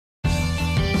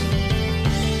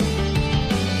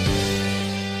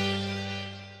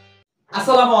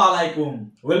আসসালামু আলাইকুম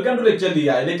welcome to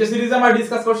লেকচারলিয়া lecture সিরিজে আমরা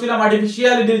ডিসকাস করছিলাম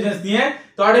আর্টিফিশিয়াল ইন্টেলিজেন্স নিয়ে।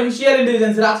 তো আর্টিফিশিয়াল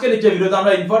ইন্টেলিজেন্সের আজকে লেকচার ভিডিওতে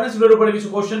আমরা ইনফারেন্স রুলের উপরে কিছু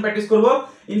কোশ্চেন প্র্যাকটিস করব।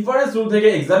 ইনফারেন্স রুল থেকে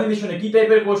এক্সামিনেশনে কি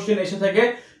টাইপের কোশ্চেন এসে থাকে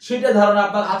সেটা ধারণা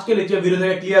আপনার আজকে লেকচার ভিডিও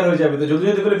থেকে ক্লিয়ার হয়ে যাবে। তো জলদি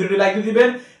জলদি করে ভিডিওটি লাইক দিয়ে দিবেন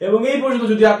এবং এই পর্যন্ত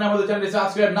যদি আপনি আমাদের চ্যানেলটি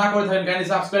সাবস্ক্রাইব না করে থাকেন কাইন্ডলি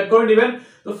সাবস্ক্রাইব করে দিবেন।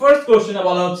 তো ফার্স্ট কোশ্চেনে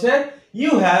বলা হচ্ছে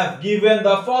you have given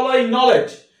the following knowledge.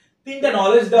 তিনটা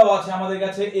নলেজ দেওয়া আছে আমাদের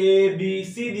কাছে এ বি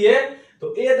সি দিয়ে। তো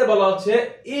এতে বলা হচ্ছে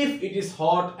if it is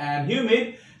hot and humid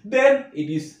then it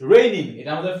is raining, এটা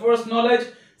আমাদের ফার্স্ট নলেজ।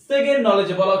 সেকেন্ড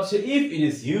নলেজে বলা হচ্ছে if it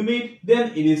is humid then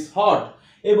it is hot,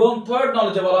 এবং থার্ড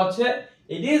নলেজে বলা হচ্ছে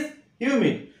it is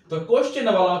humid। তো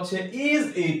কোশ্চেনে বলা হচ্ছে is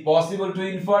it possible to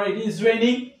infer it is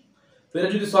raining। তো এটা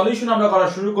যদি সলিউশন আমরা করা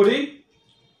শুরু করি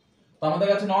তো আমাদের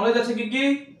কাছে নলেজ আছে কি কি,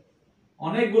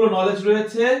 অনেকগুলো নলেজ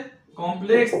রয়েছে,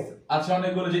 কমপ্লেক্স আছে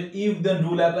অনেকগুলো, যে if then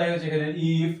রুল অ্যাপ্লাই হচ্ছে এখানে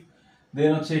if,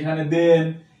 দেন হচ্ছে এখানে দেন,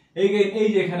 এই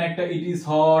যে এখানে একটা it is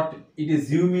hot, it is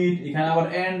humid, এখানে আবার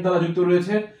এন্ড দ্বারা যুক্ত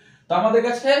রয়েছে। তো আমাদের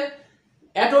কাছে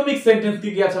অ্যাটমিক সেন্টেন্স কি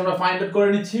কি আছে আমরা ফাইন্ড আউট করে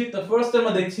নিচ্ছি। তো ফার্স্ট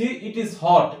আমরা দেখছি ইট ইজ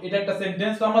হট, এটা একটা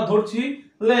সেন্টেন্স। তো আমরা ধরছি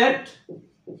late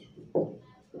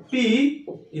P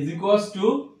is equals to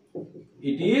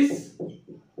it is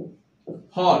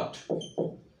hot,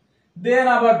 দেন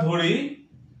আবার ধরি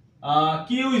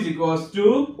Q is equals to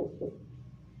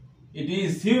it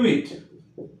is humid.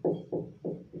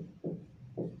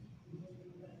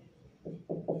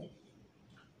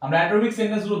 আমরা অ্যাটমিক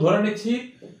সেন্টেন্স গুলো ধরে নিচ্ছি,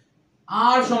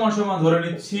 আর সমান সমান ধরে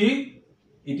নিচ্ছি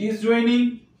it is raining,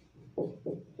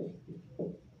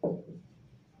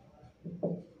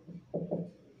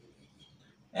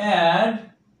 and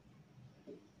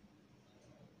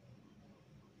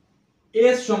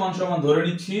S সমান সমান ধরে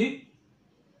নিচ্ছি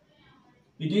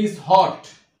it is hot.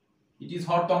 It is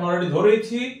hot তো আমরা অলরেডি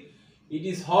ধরেছি, ইট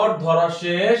ইজ হট ধরা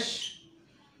শেষ,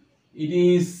 ইট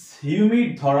ইজ হিউমিড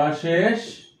ধরা শেষ,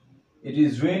 ইট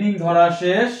ইজ রেইনিং ধরা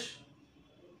শেষ।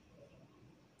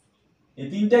 এই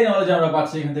তিনটাই নলেজ আমরা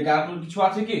পাচ্ছি এখান থেকে। আর কিছু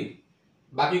আছে কি?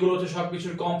 বাকিগুলো হচ্ছে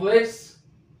সবকিছুর কমপ্লেক্স,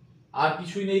 আর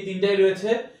কিছুই নেই, তিনটাই রয়েছে।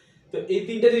 তো এই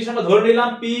তিনটা জিনিস আমরা ধরে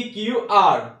নিলাম পি কিউ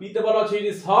আর। পি তে বলা হচ্ছে ইট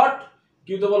ইজ হট,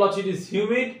 কিউ তে বলা হচ্ছে ইট ইজ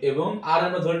হিউমিড, এবং আর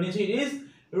আমরা ধরে নিয়েছি ইট ইজ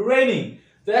রেইনিং।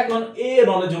 তো এখন এই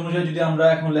নলেজ অনুযায়ী যদি আমরা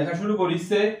এখন লেখা শুরু করি,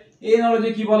 সে এই নলেজে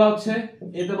কি বলা হচ্ছে,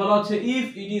 এতে বলা হচ্ছে if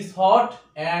it is hot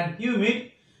and humid,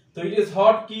 তো ইট ইজ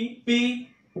হট কি P,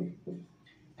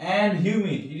 and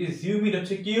humid it is humid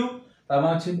হচ্ছে কিউ, তার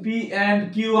মানে হচ্ছে পি এন্ড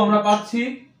কিউ আমরা পাচ্ছি।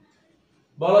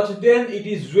 বলা হচ্ছে দেন ইট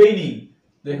ইজ রেইনিং,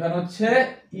 দেখানো হচ্ছে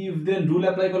ইফ দেন রুল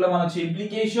অ্যাপ্লাই করলে মানে হচ্ছে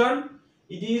implication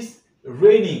it is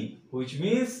raining which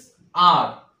means আর।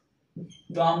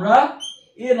 তো আমরা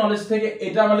এই নলেজ থেকে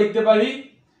এটা আমরা লিখতে পারি।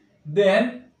 দেন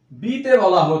বি তে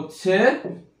বলা হচ্ছে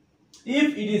if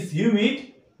it is humid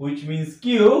which means Q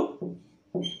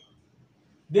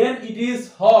then it is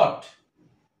hot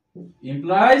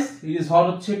implies it is hot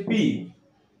হচ্ছে P।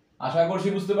 আশা করছি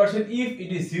বুঝতে পারছেন, if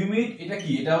it is humid এটা কি,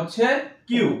 এটা হচ্ছে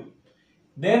Q,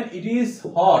 then it is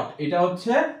hot এটা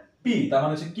হচ্ছে P, তার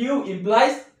মানে হচ্ছে Q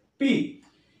implies P।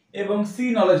 এবং C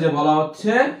নলেজে বলা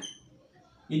হচ্ছে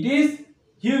it is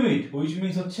humid which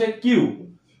means হচ্ছে Q।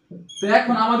 তো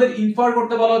এখন আমাদের ইনফার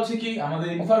করতে বলা হচ্ছে কি, আমাদের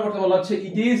ইনফার করতে বলা হচ্ছে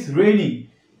it is raining.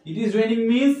 It is raining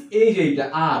means এই যে এটা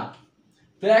আর।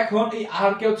 তো এখন এই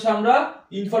আর কে হচ্ছে আমরা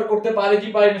ইনফার করতে পারি কি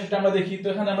পারি না সেটা আমরা দেখি। তো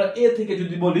এখানে আমরা এ থেকে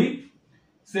যদি বলি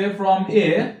সে ফ্রম এ,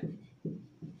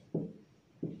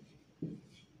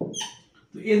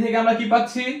 তো এ থেকে আমরা কি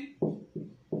পাচ্ছি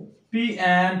পি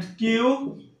এন্ড কিউ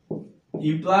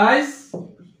ইমপ্লাইজ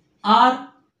আর।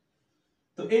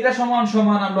 তো এটা সমান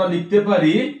সমান আমরা লিখতে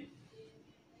পারি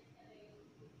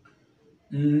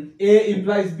A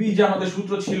implies B, যে আমাদের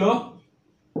সূত্র ছিল।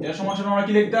 এটা সমান সমান আমরা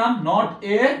কি লিখতাম, নট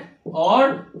A or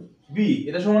B,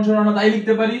 এটা সমান সমান আমরা তাই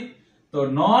লিখতে পারি। তো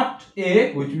not A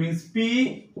which means P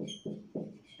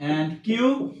and Q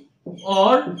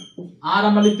or R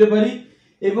আমরা লিখতে পারি।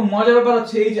 এবং মজার ব্যাপার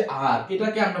হচ্ছে এই যে R,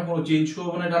 এটাকে আমরা কোনো চেঞ্জ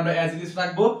করব না, এটা আমরা অ্যাজ ইট ইজ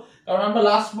রাখবো, কারণ আমরা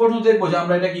লাস্ট পর্যন্ত দেখবো যে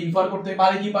আমরা এটাকে ইনফার করতে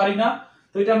পারি কি পারি না।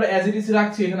 তো এটা আমরা অ্যাজ ইট ইজ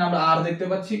রাখছি, এখানে আমরা আর দেখতে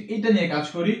পাচ্ছি, এটা নিয়ে কাজ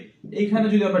করি। এখানে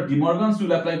যদি আমরা ডি মর্গানস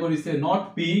রুল অ্যাপ্লাই করি, সে not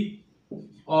P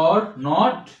or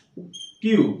naught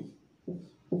Q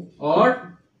or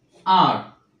আর,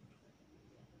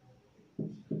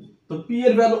 তো পি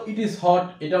এর ভ্যালু ইট ইজ হট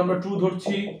এটা আমরা ট্রু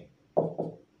ধরছি,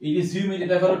 ইট ইজ হিউমিড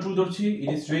এটা ভ্যালু ট্রু ধরছি, ইট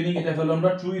ইজ রেইনিং এটা ভ্যালু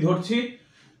আমরা ট্রুই ধরছি।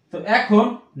 তো এখন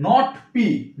নট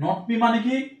পি মানে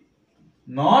কি,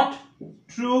 not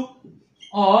true,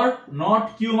 or not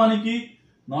q মানে কি,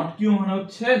 not q মানে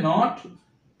হচ্ছে not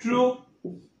true,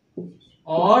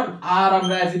 or r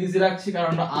আমরা as it is রাখছি কারণ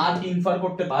আমরা r ইনফার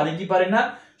করতে পারি কি পারি না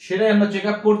সেটাই আমরা চেক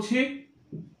আপ করছি।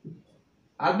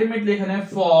 আলটিমেটলি এখানে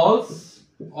false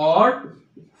or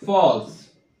false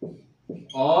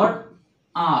or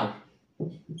are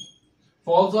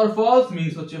false or false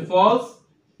means হচ্ছে false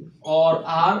or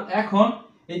are এখন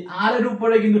এই আর এর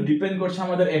উপরে কিন্তু ডিপেন্ড করছে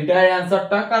আমাদের এন্টায়ার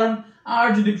অ্যানসারটা কারণ আর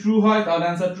যদি ট্রু হয় তাহলে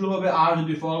অ্যানসার ট্রু হবে আর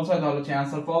যদি ফলস হয় তাহলে হচ্ছে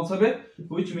অ্যানসার ফলস হবে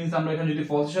which means আমরা এখানে যদি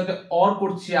ফলস এর সাথে অর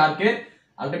করছি আর কে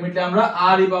আলটিমেটলি আমরা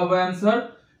আরই পাবো অ্যানসার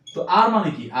তো আর মানে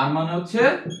কি আর মানে হচ্ছে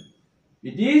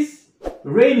it is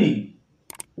raining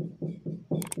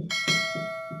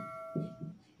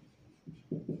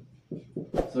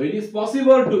so it is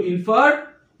possible to infer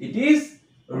it is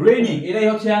raining এটাই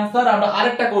হচ্ছে অ্যানসার আমরা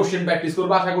আরেকটা কোশ্চেন প্র্যাকটিস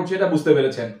করব আশা করছি এটা বুঝতে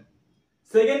পেরেছেন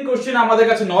সেকেন্ড কোশ্চেন আমাদের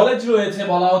কাছে নলেজ রয়েছে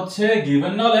বলা হচ্ছে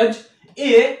given knowledge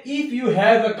a if you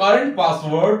have a current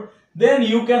password then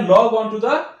you can log on to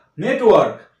the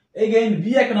network again b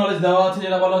একটা নলেজ দেওয়া আছে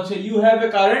যেটা বলা হচ্ছে you have a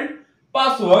current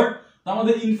password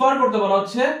আমাদের ইনফার করতে বলা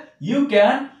হচ্ছে you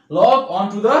can log on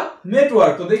to the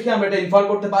network তো দেখি আমরা এটা ইনফার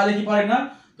করতে পারি কি পারি না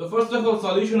তো ফার্স্ট অফ অল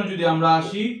সলিউশনে যদি আমরা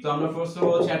আসি তো আমরা first of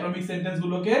all atomic sentence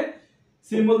গুলোকে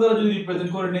সিম্বল দ্বারা যদি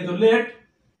রিপ্রেজেন্ট করে নেই তো লেট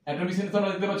অ্যাটমিক সেন্টেন্স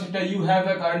আমরা দেখতে পাচ্ছি এটা you have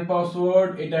a current password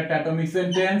এটা একটা অ্যাটমিক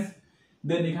সেন্টেন্স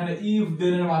দেন এখানে ইফ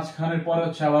দেন এর মাঝখানের পরে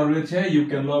হচ্ছে আবার রয়েছে you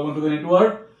can log on to the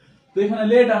network তো এখানে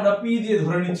লেট আমরা p দিয়ে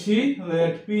ধরে নিচ্ছি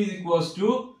late p is equals to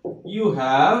you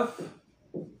have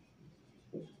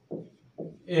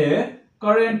a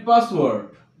current password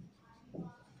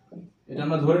এটা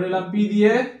আমরা ধরে নিলাম p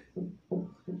দিয়ে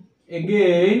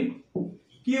again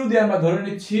q দিয়ে আমরা ধরে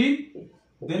নিচ্ছি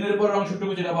দেন এর পরের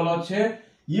অংশটুকু যেটা বলা হচ্ছে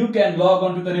you can log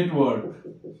on to the network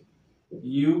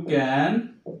you can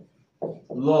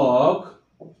log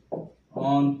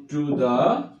on to the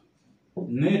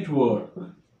network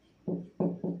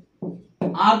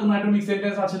আর কোন অ্যাটমিক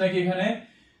সেন্টেন্স আছে নাকি এখানে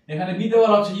এখানে বি তে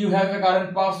বলা হচ্ছে you have a current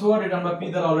password এটা আমরা p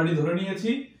দ্বারা অলরেডি ধরে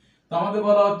নিয়েছি তো আমাদের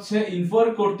বলা হচ্ছে ইনফার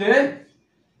করতে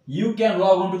you can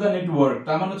log on to the network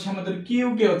তার মানে হচ্ছে আমাদের q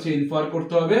কে হচ্ছে ইনফার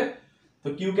করতে হবে তো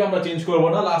q কে আমরা চেঞ্জ করব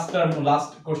না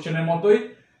লাস্ট কোশ্চেনের মতোই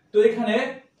তো এখানে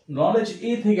নলেজ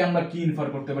a থেকে আমরা কি ইনফার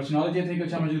করতে পারছি নলেজ a থেকে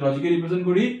হচ্ছে আমরা যদি লজিকে রিপ্রেজেন্ট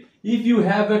করি if you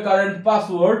have a current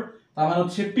password তার মানে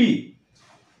হচ্ছে p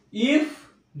if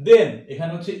then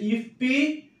এখানে হচ্ছে if p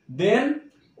then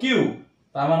q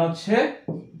তার মানে হচ্ছে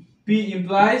p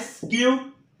implies q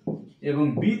এবং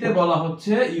b তে বলা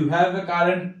হচ্ছে you have a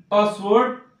current password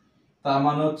তার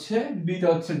মানে হচ্ছে b তে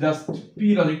হচ্ছে জাস্ট p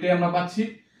লজিকটাই আমরা পাচ্ছি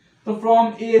তো from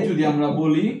a যদি আমরা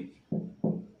বলি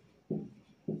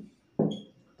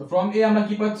তো from a আমরা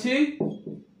কি পাচ্ছি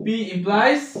p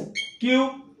implies q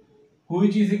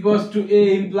which is equals to a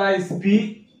implies b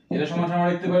এটা সমান আমরা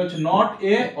লিখতে পারি হচ্ছে not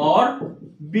a or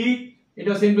b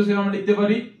এটা সেম টু সেম আমরা লিখতে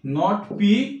পারি not p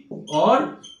or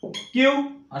q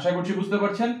আশা করছি বুঝতে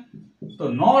পারছেন তো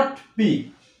not p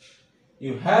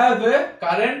you have a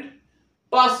current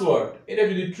password এটা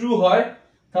যদি ট্রু হয়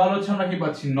তাহলে হচ্ছে আমরা কি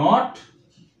পাচ্ছি not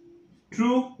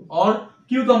true or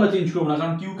q তো আমরা চেঞ্জ করব না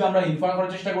কারণ q কে আমরা ইনফার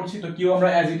করার চেষ্টা করছি তো q আমরা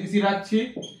as it is রাখছি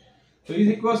তো is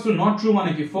equals to not true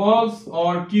মানে কি false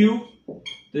or q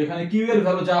তো এখানে q এর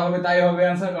ভ্যালু যা হবে তাই হবে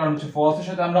आंसर কারণ হচ্ছে false এর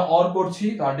সাথে আমরা or করছি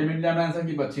তো আলটিমেটলি আমরা आंसर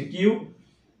কি পাচ্ছি q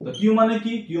তো q মানে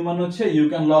কি q মানে হচ্ছে you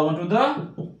can log on to the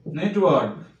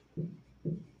network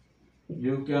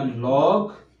you can log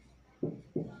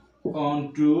on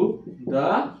to the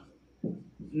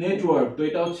network তো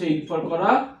এটা হচ্ছে ইনফার করা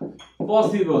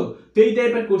পসিবল তো এই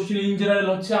টাইপের কোশ্চেন ইন জেনারেল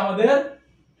হচ্ছে আমাদের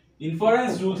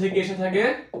ইনফারেন্স রুল থেকে এসে থাকে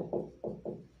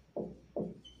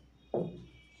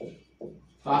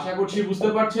তো আশা করছি বুঝতে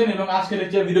পারছেন এবং আজকের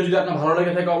লেকচার ভিডিও যদি আপনার ভালো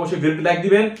লাগে থাকে অবশ্যই ভিডিওটি লাইক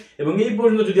দিবেন এবং এই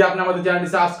পর্যন্ত যদি আপনি আমাদের চ্যানেলটি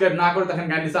সাবস্ক্রাইব না করে থাকেন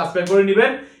কাইন্ডলি সাবস্ক্রাইব করে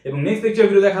নেবেন এবং নেক্সট লেকচার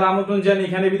ভিডিও দেখার আমন্ত্রণ জানিয়ে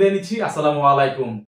এখানে বিদায় নিচ্ছি আসসালামু আলাইকুম